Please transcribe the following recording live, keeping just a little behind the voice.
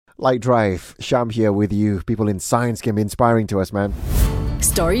Light Drive, Sham here with you. People in science can be inspiring to us, man.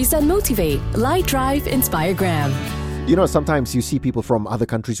 Stories that motivate. Light Drive Inspiregram. You know, sometimes you see people from other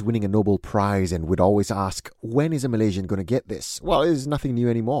countries winning a Nobel Prize and would always ask, when is a Malaysian going to get this? Well, it is nothing new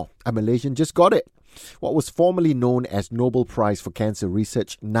anymore. A Malaysian just got it. What was formerly known as Nobel Prize for Cancer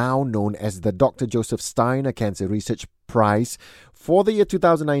Research, now known as the Dr. Josef Steiner Cancer Research Prize for the year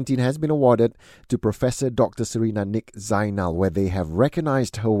 2019 has been awarded to Professor Dr. Serena Nik Zainal, where they have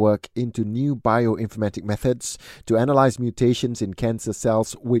recognized her work into new bioinformatic methods to analyze mutations in cancer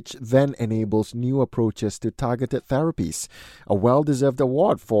cells, which then enables new approaches to targeted therapies. A well-deserved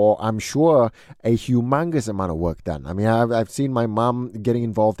award for, I'm sure, a humongous amount of work done. I mean, I've seen my mom getting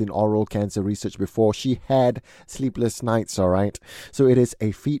involved in oral cancer research before. She had sleepless nights, all right? So it is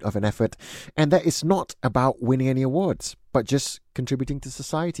a feat of an effort. And that is not about winning any awards, but just contributing to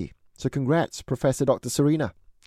society. So congrats, Professor Dr. Serena.